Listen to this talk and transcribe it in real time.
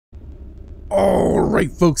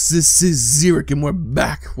Alright folks, this is Xearrik and we're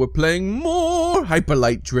back. We're playing more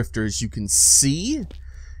Hyperlight Drifter, as you can see.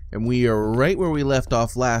 And we are right where we left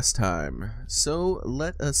off last time. So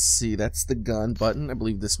let us see, that's the gun button. I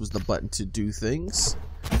believe this was the button to do things.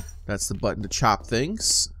 That's the button to chop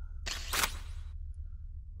things.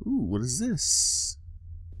 Ooh, what is this?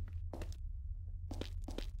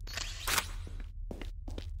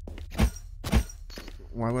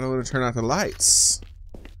 Why would I want to turn out the lights?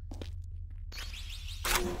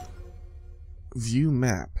 View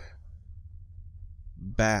map.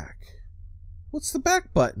 Back. What's the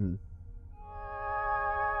back button?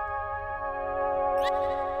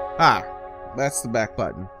 Ah, that's the back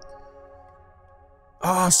button.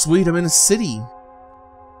 Oh, sweet, I'm in a city.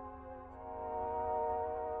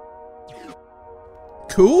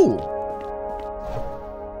 Cool.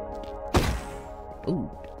 Ooh.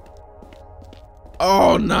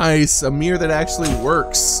 Oh, nice. A mirror that actually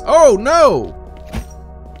works. Oh, no.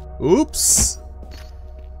 Oops.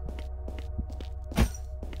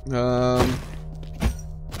 I'm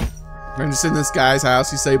just in this guy's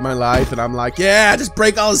house. He saved my life, and I'm like, yeah, just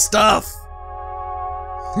break all his stuff.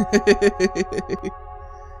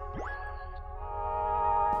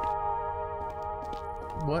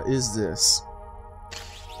 What is this?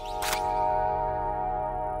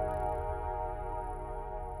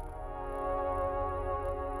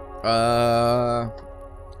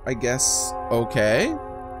 I guess okay.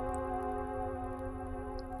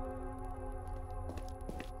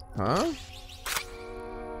 Huh?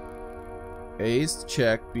 A is to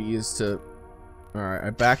check, B is to... Alright, I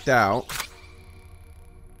backed out.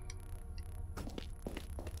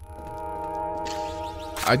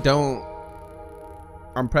 I don't...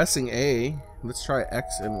 I'm pressing A. Let's try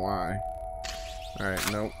X and Y.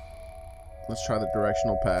 Alright, nope. Let's try the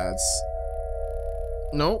directional pads.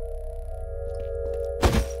 Nope.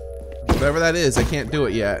 Whatever that is, I can't do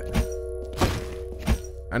it yet.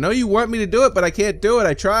 I know you want me to do it, but I can't do it.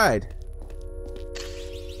 I tried.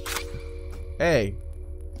 Hey,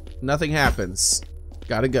 nothing happens.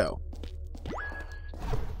 Gotta go.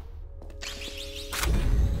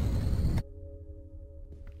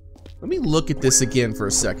 Let me look at this again for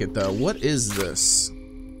a second, though. What is this?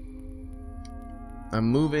 I'm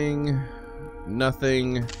moving.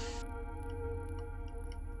 Nothing.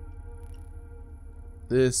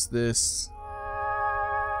 This.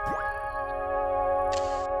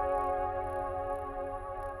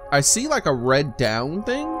 I see like a red down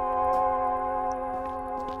thing.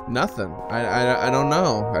 Nothing. I don't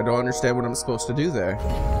know. I don't understand what I'm supposed to do there.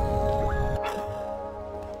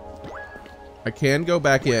 I can go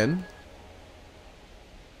back in.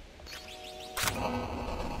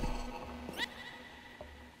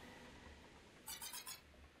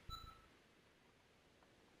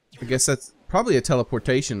 I guess that's probably a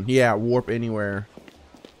teleportation. Yeah, warp anywhere.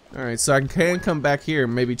 Alright, so I can come back here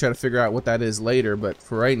and maybe try to figure out what that is later, but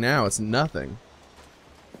for right now, it's nothing.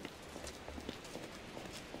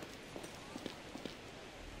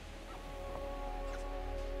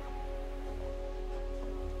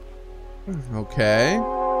 Okay.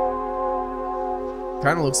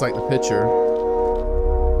 Kind of looks like the picture.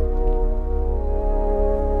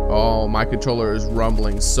 Oh, my controller is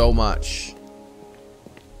rumbling so much.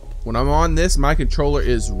 When I'm on this, my controller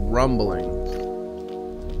is rumbling.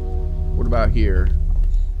 What about here?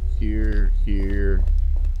 Here.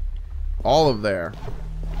 All of there.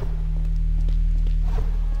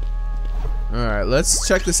 Alright, let's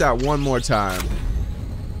check this out one more time.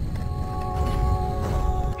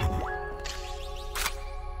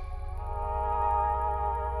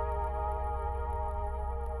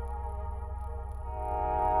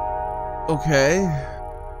 Okay.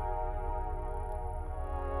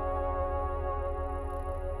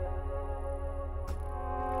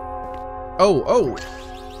 Oh,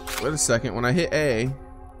 wait a second. When I hit A,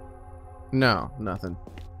 no, nothing.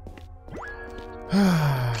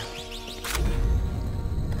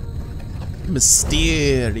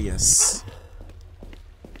 Mysterious.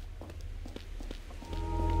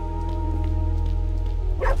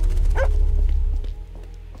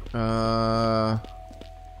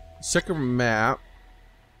 Check a map.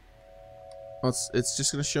 Oh, it's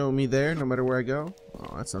just gonna show me there no matter where I go.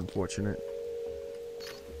 Oh, that's unfortunate.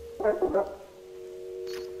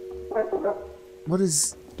 What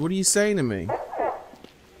are you saying to me?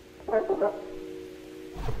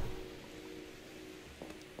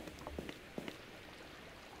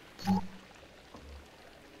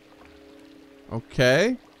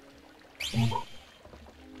 Okay.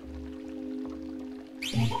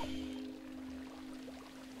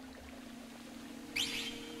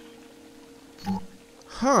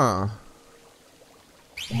 Huh.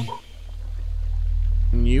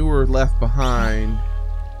 And you were left behind.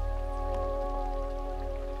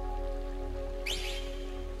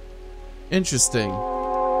 Interesting.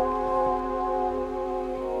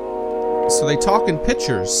 So they talk in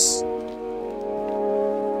pictures.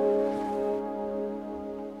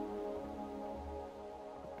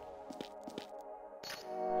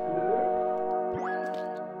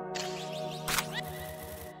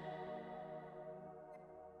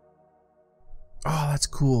 Oh, that's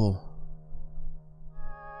cool.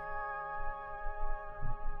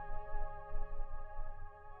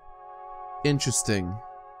 Interesting.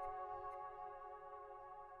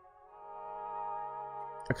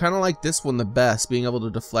 I kind of like this one the best, being able to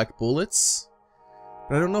deflect bullets.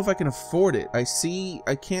 But I don't know if I can afford it. I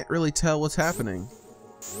can't really tell what's happening.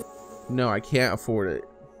 No, I can't afford it.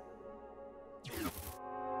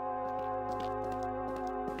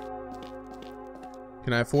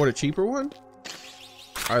 Can I afford a cheaper one?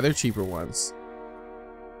 Are there cheaper ones?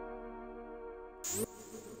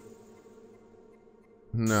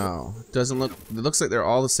 No, doesn't look. It looks like they're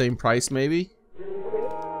all the same price, maybe.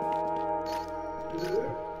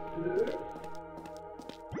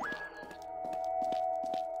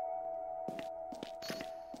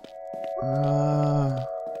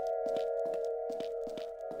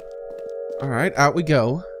 All right, out we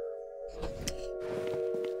go.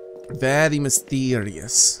 Very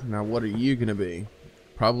mysterious. Now, what are you gonna be?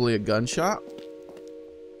 Probably a gun shop?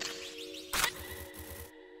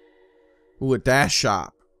 Ooh, a dash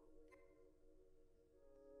shop.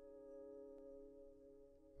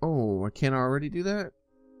 Oh, I can't already do that?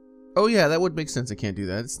 Oh yeah, that would make sense. I can't do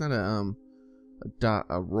that. It's not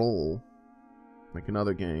a roll like in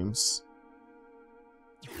other games.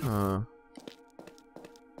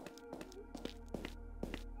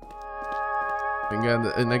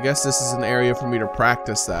 And I guess this is an area for me to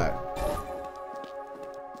practice that.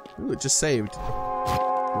 Ooh, it just saved.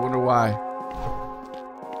 I wonder why.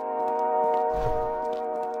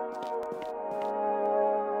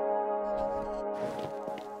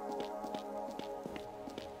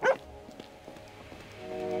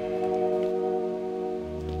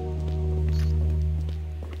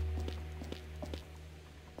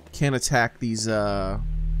 Can't attack these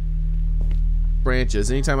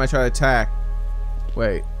branches. Anytime I try to attack,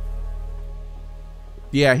 wait.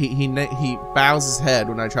 Yeah, he bows his head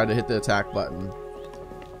when I try to hit the attack button.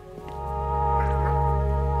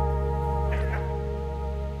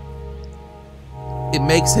 It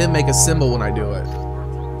makes him make a symbol when I do it.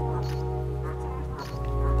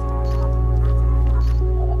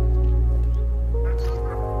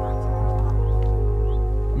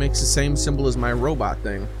 Makes the same symbol as my robot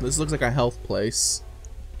thing. This looks like a health place.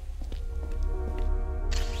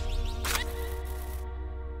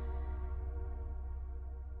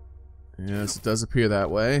 Yes, it does appear that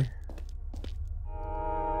way.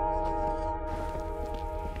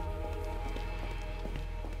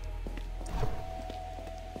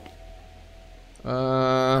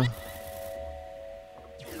 I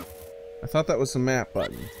thought that was the map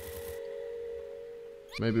button.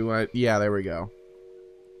 Maybe when yeah, there we go.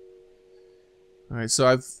 Alright, so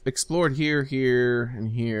I've explored here, here, and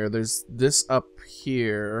here. There's this up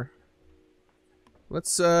here.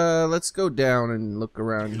 Let's go down and look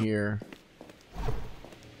around here.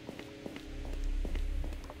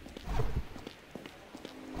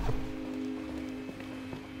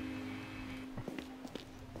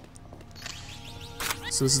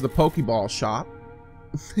 So this is the Pokeball shop.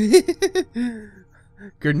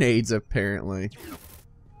 Grenades, apparently.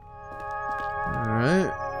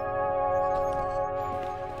 Alright.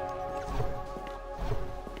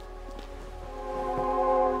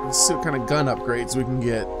 Let's see what kind of gun upgrades we can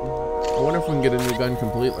get. I wonder if we can get a new gun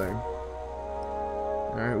completely.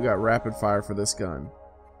 Alright, we got rapid fire for this gun.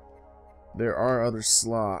 There are other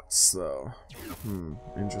slots, though.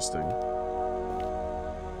 Interesting.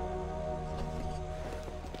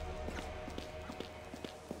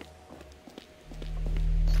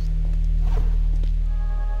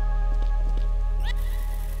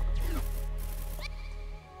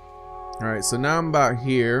 Alright, so now I'm about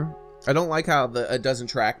here. I don't like how it doesn't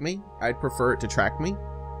track me. I'd prefer it to track me.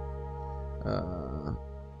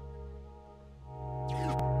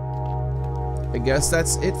 I guess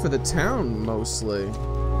that's it for the town, mostly.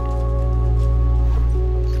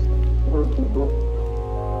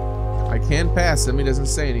 I can pass him, he doesn't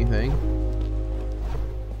say anything.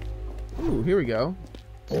 Ooh, here we go.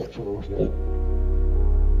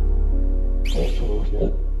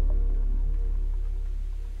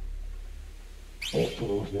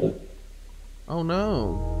 Oh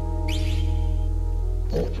no.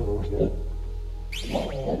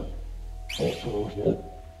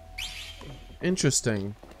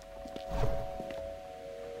 Interesting.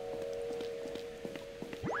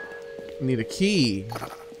 Need a key.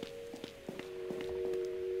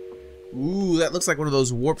 Ooh, that looks like one of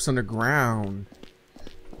those warps underground.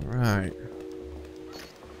 Right.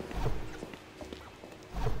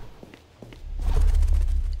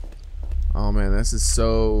 Oh man, this is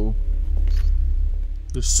so...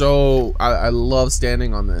 I love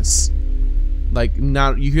standing on this. Like,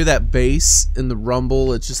 now you hear that bass and the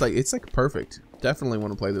rumble. It's just like, it's like perfect. Definitely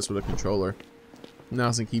want to play this with a controller.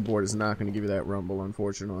 Mouse and keyboard is not going to give you that rumble,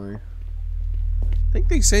 unfortunately. I think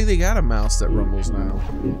they say they got a mouse that rumbles now.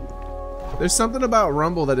 There's something about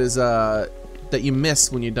rumble that is that you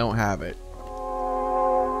miss when you don't have it.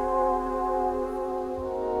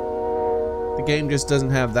 The game just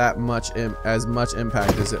doesn't have that much as much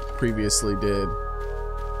impact as it previously did.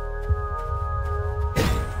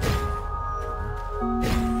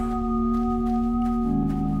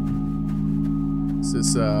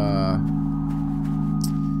 This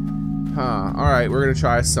alright, we're gonna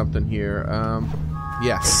try something here.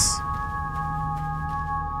 Yes.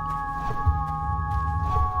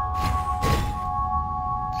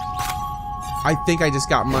 I think I just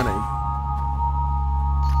got money.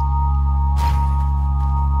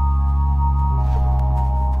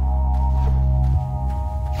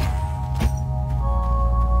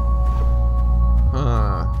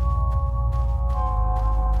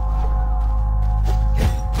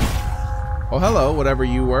 Oh, hello, whatever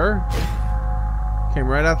you were. Came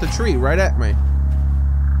right out the tree, right at me.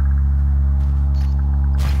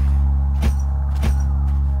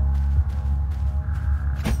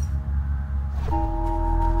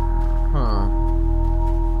 Huh.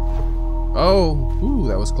 Oh, ooh,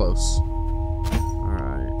 that was close.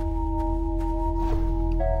 Alright.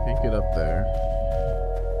 Can't get up there.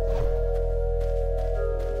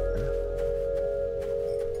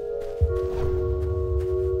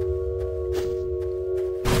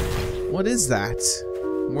 What is that?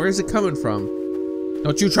 Where is it coming from?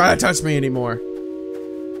 Don't you try to touch me anymore.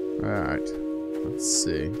 Alright. Let's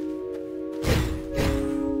see.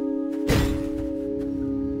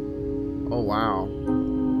 Oh, wow.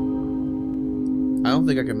 I don't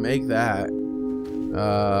think I can make that.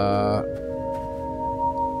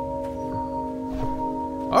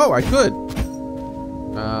 Oh, I could.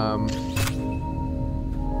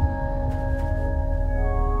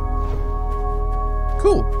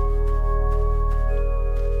 Cool.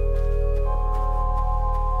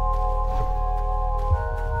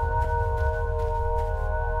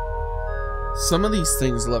 Some of these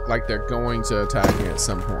things look like they're going to attack me at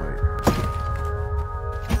some point.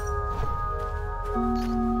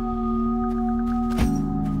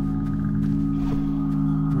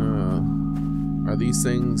 Are these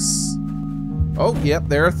things... Oh, yep,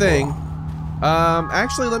 they're a thing.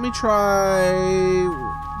 Actually, let me try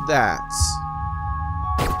that.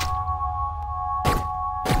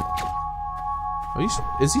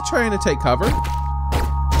 Is he trying to take cover?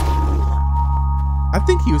 I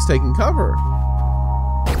think he was taking cover.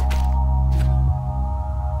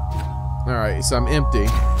 Alright, so I'm empty.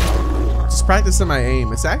 Just practicing my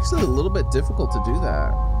aim. It's actually a little bit difficult to do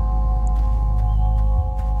that.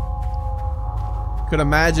 Could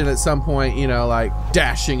imagine at some point, you know, like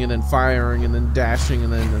dashing and then firing and then dashing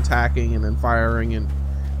and then attacking and then firing and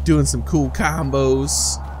doing some cool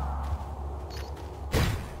combos.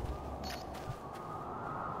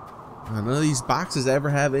 None of these boxes ever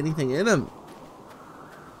have anything in them.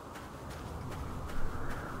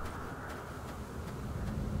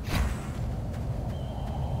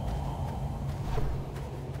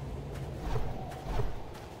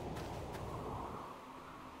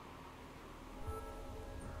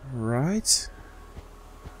 Right.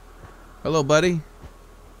 Hello, buddy.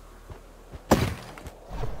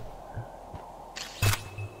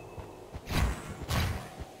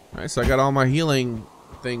 Alright, so I got all my healing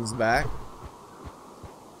things back.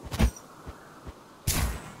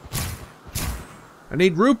 I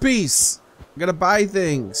need rupees. I gotta buy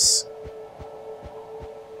things.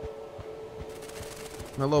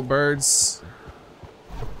 Hello, birds.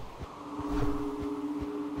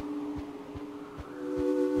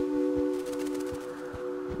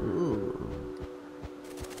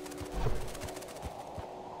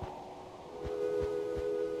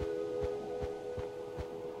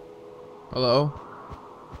 Hello?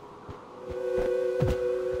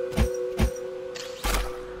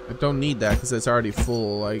 I don't need that because it's already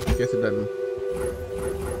full. I guess it doesn't.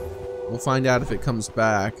 We'll find out if it comes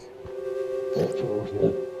back.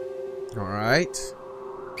 Alright.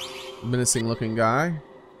 Menacing looking guy.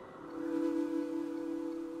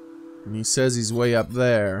 And he says he's way up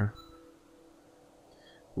there.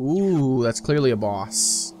 Ooh, that's clearly a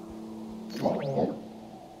boss. Alright.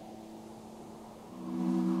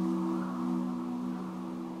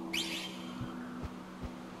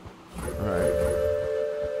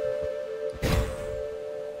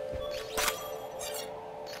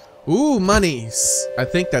 Ooh, monies. I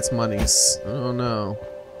think that's monies. I don't know.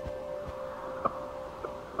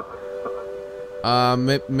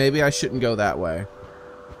 Maybe I shouldn't go that way.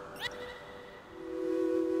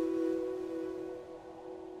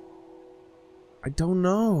 I don't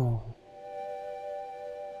know.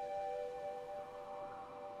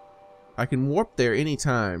 I can warp there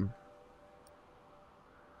anytime.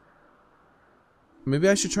 Maybe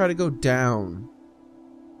I should try to go down.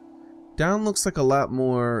 Down looks like a lot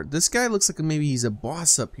more... This guy looks like maybe he's a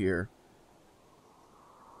boss up here.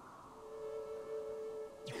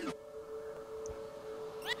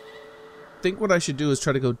 I think what I should do is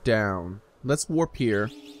try to go down. Let's warp here.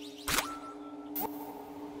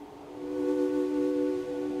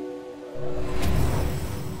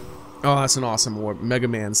 Oh, that's an awesome warp. Mega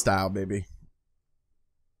Man style, baby.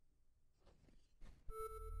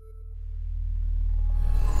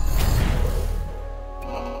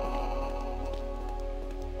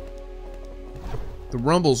 The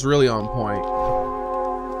rumble's really on point.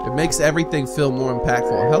 It makes everything feel more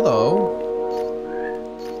impactful. Hello.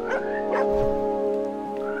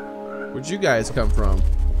 Where'd you guys come from?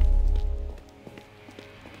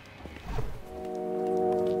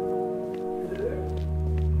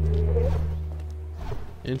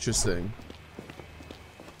 Interesting.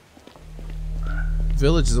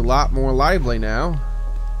 Village is a lot more lively now.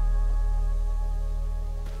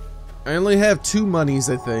 I only have 2 monies,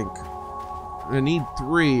 I think. I need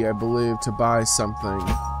 3, I believe, to buy something.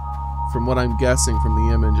 From what I'm guessing from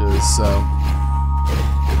the images, so.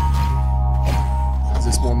 Is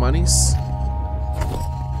this more monies?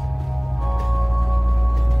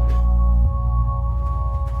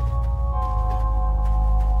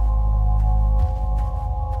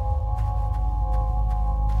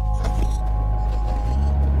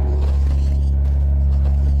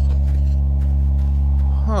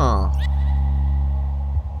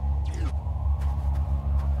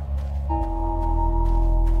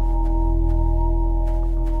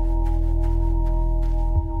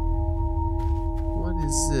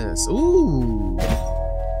 Ooh.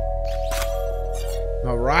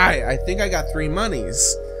 Alright, I think I got 3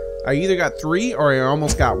 monies. I either got 3 or I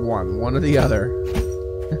almost got 1. One or the other.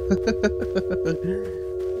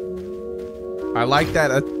 I like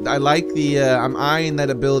that. I like the, I'm eyeing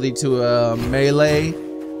that ability to melee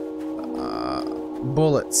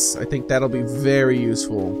bullets. I think that'll be very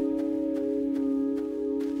useful.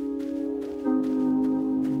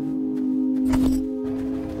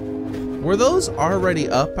 Were those already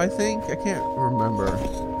up, I think? I can't remember.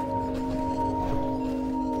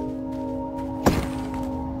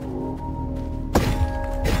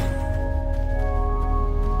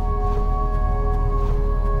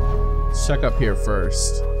 Let's check up here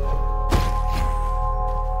first.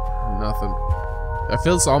 Nothing. It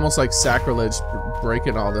feels almost like sacrilege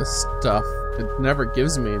breaking all this stuff. It never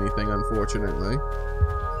gives me anything, unfortunately.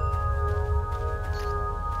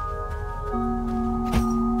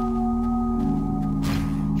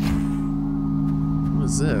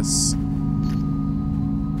 This?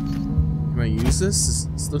 Can I use this?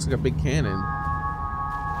 This looks like a big cannon.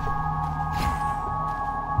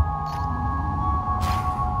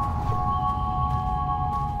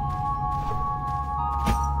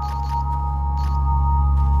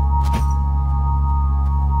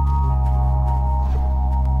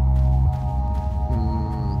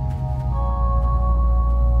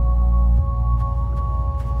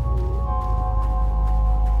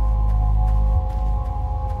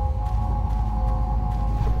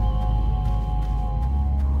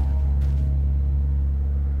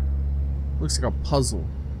 Looks like a puzzle.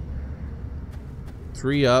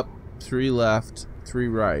 3 up, 3 left, 3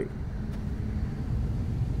 right.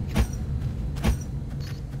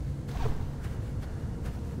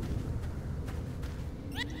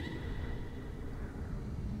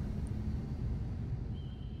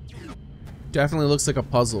 Definitely looks like a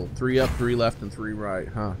puzzle. 3 up, 3 left, and 3 right,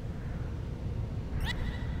 huh?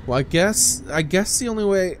 Well, I guess the only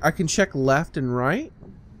way I can check left and right.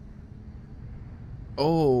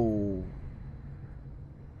 Oh.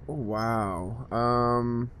 Oh,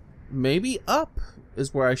 wow. Maybe up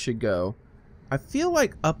is where I should go. I feel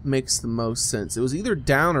like up makes the most sense. It was either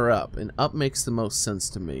down or up, and up makes the most sense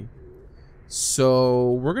to me.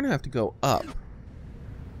 So, we're gonna have to go up.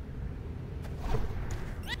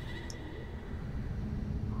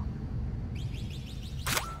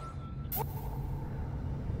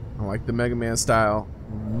 I like the Mega Man style.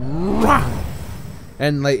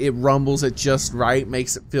 And like it rumbles it just right,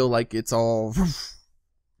 makes it feel like it's all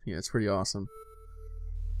yeah, it's pretty awesome.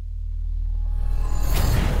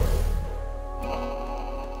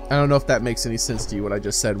 I don't know if that makes any sense to you what I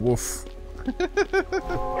just said. Woof.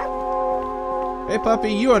 Hey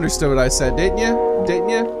puppy, you understood what I said, didn't you? Didn't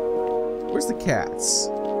you? Where's the cats?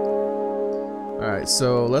 Alright,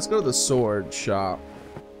 so let's go to the sword shop.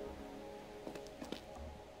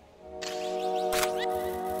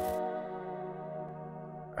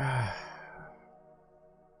 I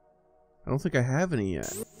don't think I have any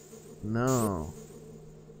yet. No.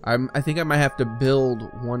 I think I might have to build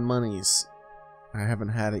 1 monies. I haven't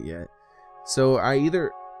had it yet. So I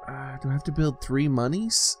either... do I have to build 3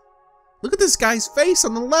 monies? Look at this guy's face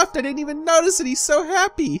on the left. I didn't even notice it. He's so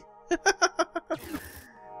happy.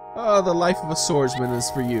 Oh, the life of a swordsman is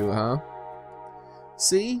for you, huh?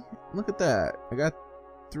 See? Look at that. I got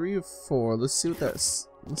 3 or 4. Let's see what that's...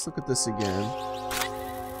 Let's look at this again.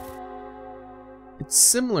 It's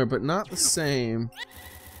similar, but not the same.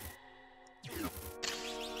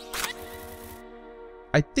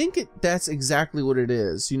 I think that's exactly what it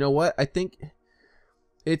is. You know what? I think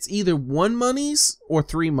it's either 1 monies or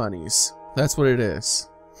 3 monies. That's what it is.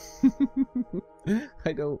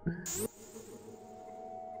 I don't...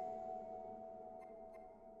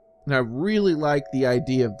 And I really like the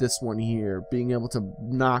idea of this one here, being able to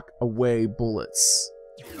knock away bullets.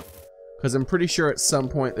 Because I'm pretty sure at some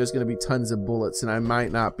point there's going to be tons of bullets, and I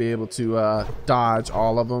might not be able to dodge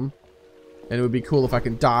all of them. And it would be cool if I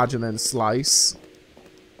can dodge and then slice.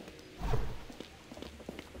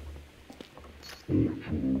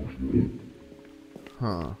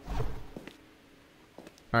 Huh.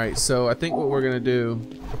 Alright, so I think what we're gonna do...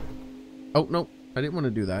 Oh, nope. I didn't want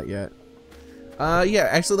to do that yet. Yeah,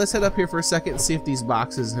 actually, let's head up here for a second and see if these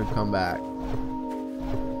boxes have come back.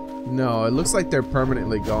 No, it looks like they're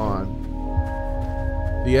permanently gone.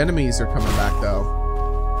 The enemies are coming back, though.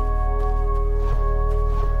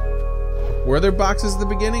 Were there boxes at the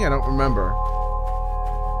beginning? I don't remember.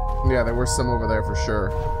 Yeah, there were some over there for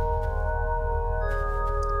sure.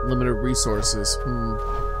 Limited resources.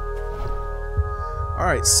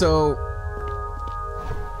 Alright, so...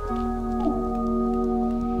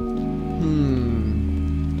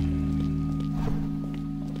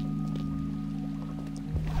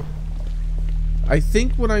 I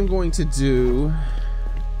think what I'm going to do...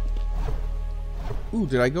 Ooh,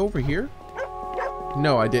 did I go over here?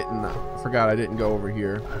 No, I didn't. I forgot I didn't go over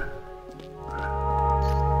here.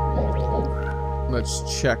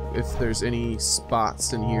 Let's check if there's any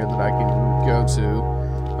spots in here that I can go to.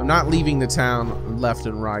 I'm not leaving the town left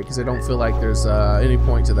and right because I don't feel like there's any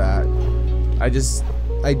point to that.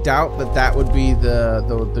 I doubt that that would be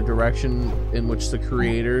the direction in which the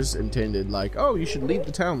creators intended. Like, oh, you should leave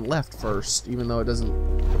the town left first, even though it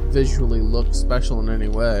doesn't visually look special in any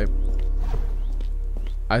way.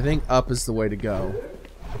 I think up is the way to go.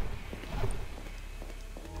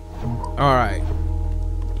 Alright.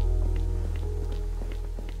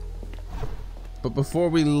 But before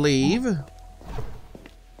we leave...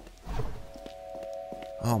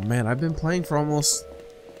 Oh man, I've been playing for almost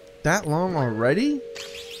that long already?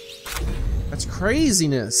 That's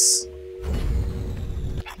craziness.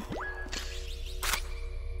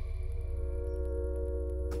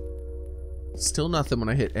 Still nothing when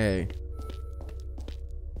I hit A.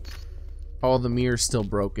 Oh, the mirror's still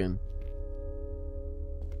broken.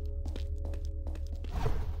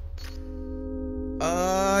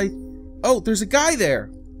 Oh, there's a guy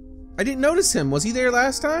there. I didn't notice him. Was he there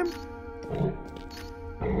last time?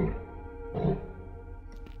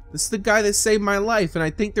 This is the guy that saved my life, and I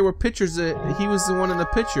think there were pictures that he was the one in the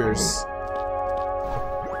pictures.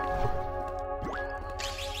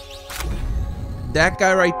 That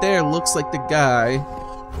guy right there looks like the guy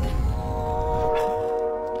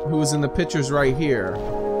who was in the pictures right here.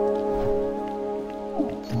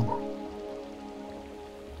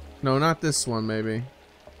 No, not this one, maybe.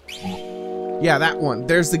 Yeah, that one.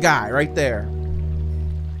 There's the guy right there.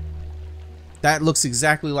 That looks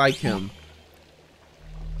exactly like him.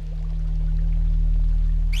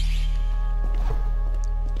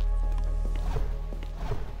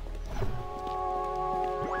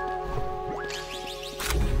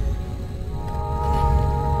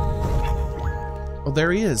 Oh,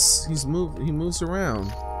 there he is. He moves around.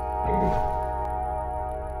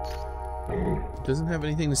 Doesn't have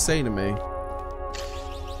anything to say to me.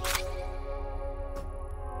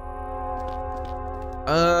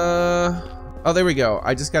 Oh, there we go.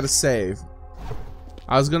 I just gotta save.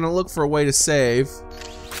 I was gonna look for a way to save.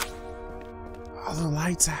 Oh, the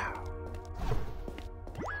light's out.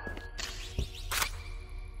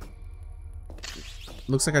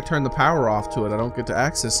 Looks like I turned the power off to it. I don't get to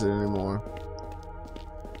access it anymore.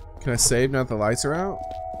 Can I save now that the lights are out?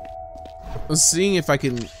 I was seeing if I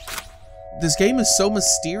can... This game is so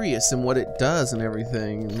mysterious in what it does and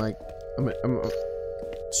everything. Like, I'm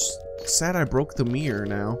sad I broke the mirror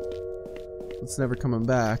now. It's never coming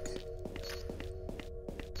back.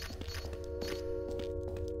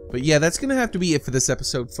 But yeah, that's gonna have to be it for this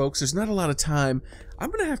episode, folks. There's not a lot of time.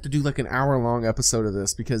 I'm gonna have to do like an hour-long episode of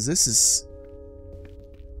this because this is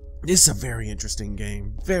a very interesting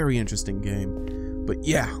game. Very interesting game. But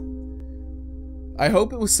yeah. I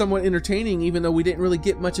hope it was somewhat entertaining, even though we didn't really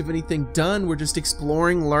get much of anything done. We're just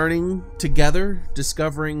exploring, learning together,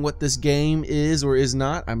 discovering what this game is or is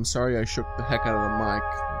not. I'm sorry I shook the heck out of the mic.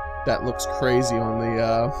 That looks crazy on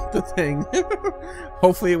the thing.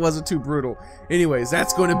 Hopefully it wasn't too brutal. Anyways,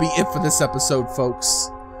 that's going to be it for this episode,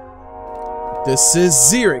 folks. This is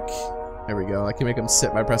Xearrik. There we go. I can make him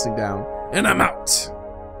sit by pressing down. And I'm out.